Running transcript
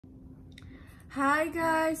Hi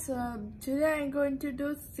guys, today I'm going to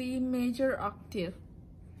do C major octave.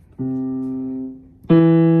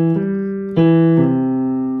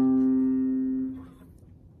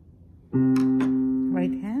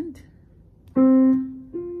 Right hand.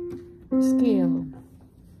 Scale.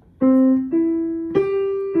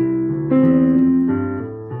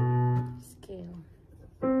 Scale.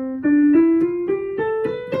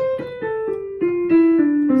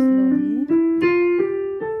 Slowly.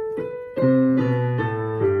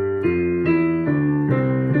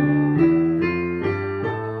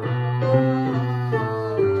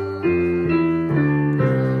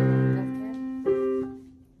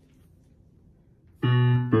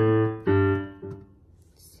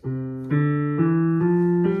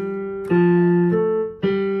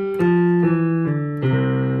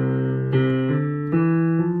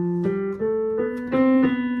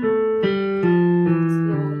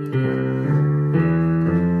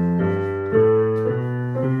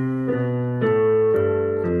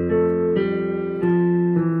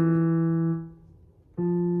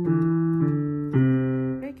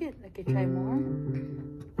 Okay, try more.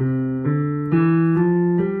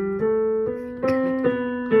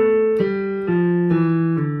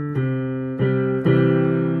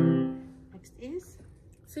 Next is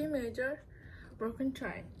C major broken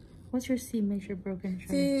tri. what's your C major broken tri?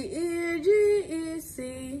 C, E, G, E,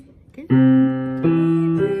 C. Good. E,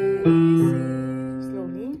 G, E, C.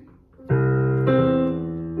 Slowly.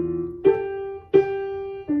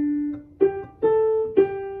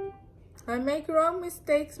 I make wrong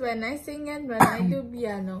mistakes when I sing and when I do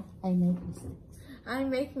piano. I make mistakes. I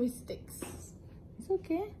make mistakes. It's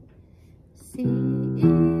okay. C, E, G,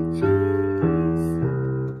 E, C.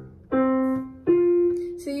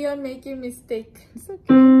 See, you're making mistake. It's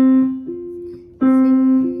okay.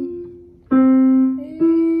 E,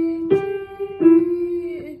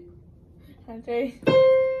 G, okay.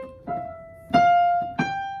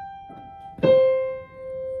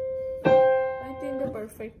 I think the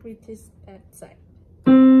perfect pitch is that side.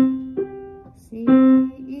 C,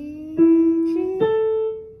 E, G.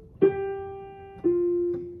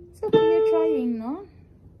 It's okay, you're trying, no?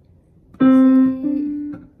 C.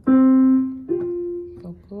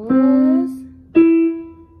 Focus.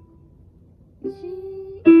 G,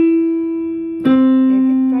 E. Very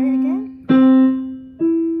good. Try it again.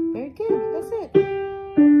 Very good. That's it.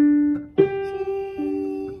 G.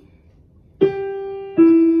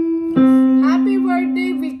 Happy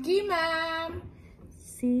birthday, Vicky ma'am.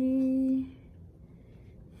 C.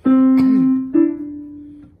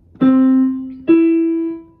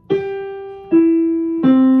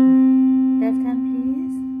 Left hand,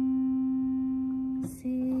 please. C.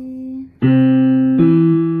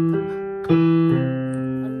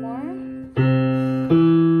 One more.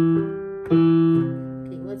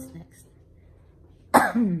 Okay, what's next?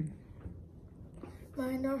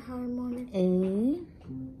 Minor harmonic. A.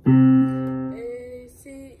 A, C,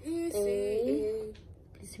 E, C, A.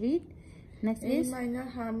 Please read. Next A. is. Minor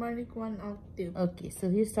harmonic 1 octave. Okay, so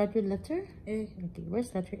you start with letter A. Okay,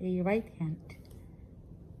 where's letter A? Right hand.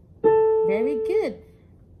 Very good.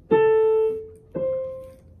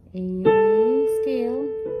 A scale.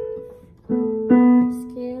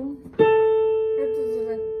 Scale. What is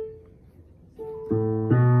that?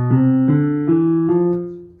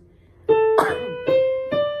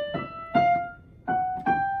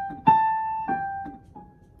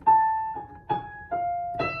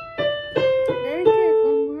 Very good.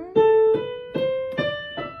 One more.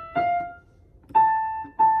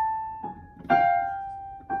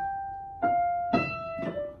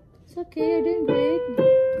 It's okay, you're doing great.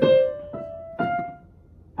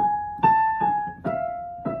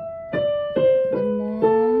 One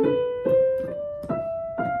more.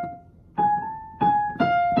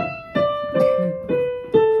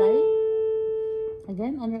 Try.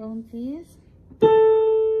 Again, on your own, please.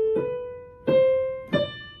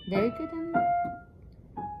 Very good, Anna.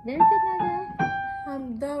 Very good, Nadia.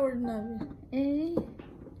 Hamda or Navi? A.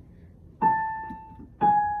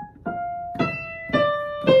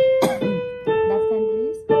 Left hand,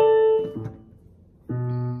 please.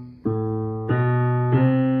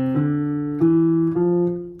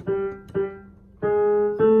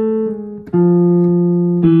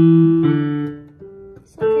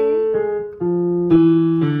 It's okay.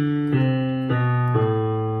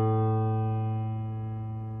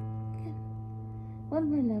 Good. One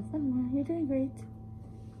more, love. One more. You're doing great.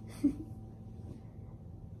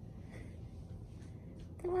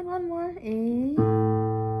 Come on, one more. A.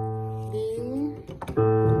 B.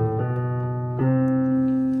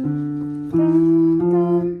 Dum,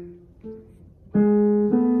 dum.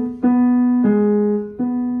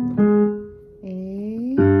 A.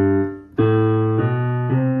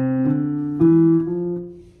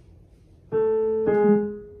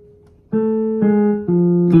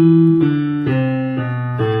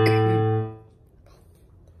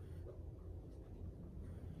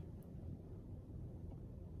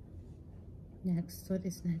 Next, what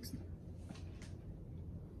is next?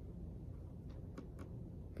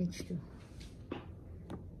 Page 2.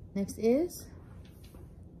 Next is?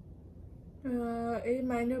 A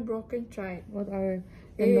minor broken triad. What are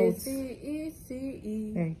the A, notes? C, E, C,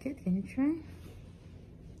 E. Very good. Can you try?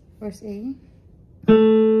 Where's A?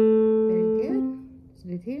 Very good. Let's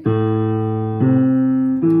do it here.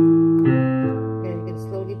 Very good.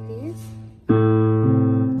 Slowly, please.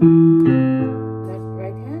 Left,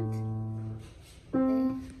 right hand. Okay.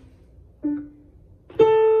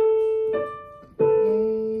 A,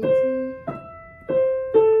 C.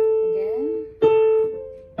 Again.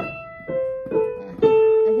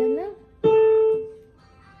 Again now.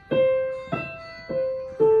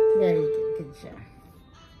 Very good. Good job.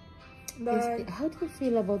 But How do you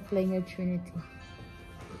feel about playing your Trinity?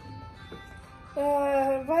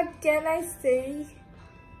 what can I say?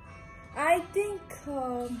 I think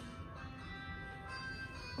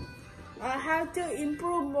I have to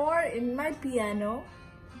improve more in my piano.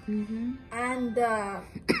 And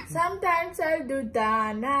sometimes I'll do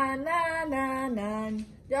da na na na na.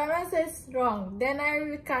 Jama says wrong, then I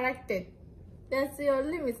will correct it. That's the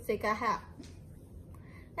only mistake I have.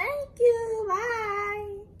 Thank you.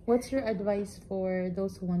 Bye. What's your advice for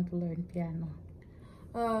those who want to learn piano?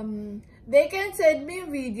 They can send me a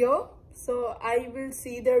video, so I will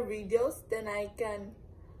see their videos. Then I can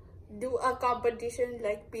do a competition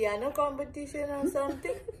like piano competition or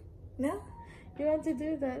something. No? You want to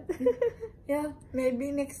do that? Yeah,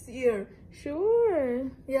 maybe next year. Sure.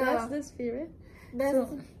 Yeah. That's the spirit. That's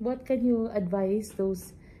So, what can you advise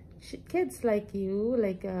those kids like you,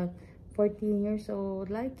 like 14 years old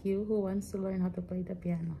like you, who wants to learn how to play the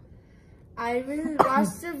piano? I will watch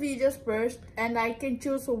the videos first, and I can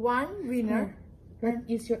choose one winner. What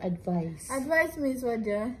is your advice? Advice means what?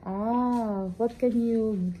 What can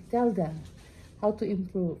you tell them? How to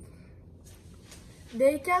improve?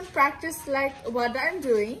 They can practice like what I'm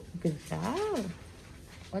doing. Good job.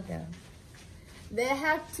 What else? They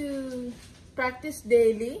have to practice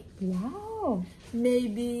daily, Wow.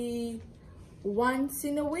 maybe once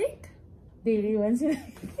in a week. Daily once.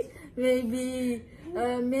 Maybe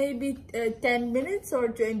 10 minutes or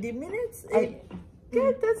 20 minutes.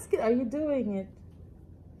 Good, that's good. Are you doing it?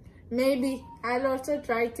 Maybe I'll also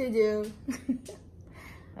try to do.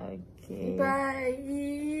 Okay. Bye.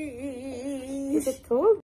 Is it cold?